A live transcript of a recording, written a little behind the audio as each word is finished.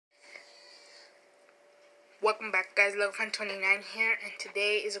Welcome back, guys. LoveFan29 here, and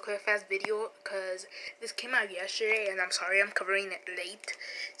today is a quick fast video because this came out yesterday, and I'm sorry I'm covering it late.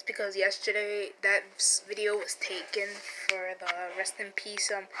 It's because yesterday that video was taken for the rest in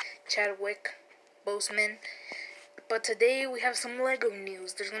peace Chadwick Boseman. But today we have some Lego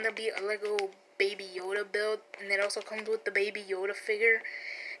news. There's gonna be a Lego Baby Yoda build, and it also comes with the Baby Yoda figure,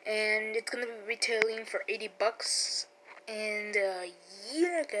 and it's gonna be retailing for $80. And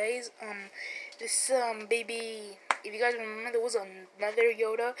yeah, guys, this baby, if you guys remember, there was another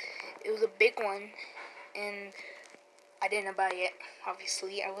Yoda. It was a big one, and I didn't buy it.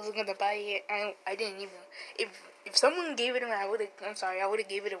 Obviously, I wasn't gonna buy it. I didn't even. If someone gave it to me, I would have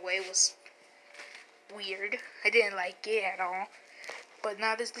gave it away. It was weird. I didn't like it at all. But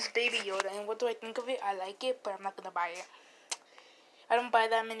now there's this baby Yoda, and what do I think of it? I like it, but I'm not gonna buy it. I don't buy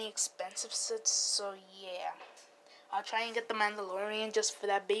that many expensive sets, so yeah. I'll try and get the Mandalorian just for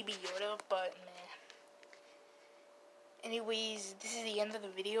that baby Yoda, but meh. Anyways, this is the end of the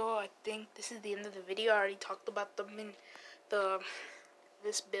video. I think this is the end of the video. I already talked about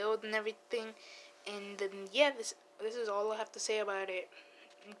this build and everything, and then yeah, this is all I have to say about it.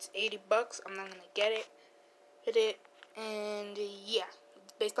 It's $80. I'm not gonna get it, and yeah,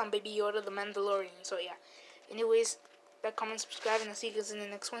 it's based on Baby Yoda, the Mandalorian. So yeah. Anyways, like, comment, subscribe, and I'll see you guys in the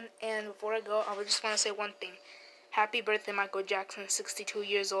next one. And before I go, I just want to say one thing. Happy birthday, Michael Jackson, 62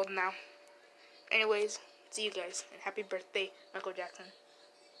 years old now. Anyways, see you guys, and happy birthday, Michael Jackson.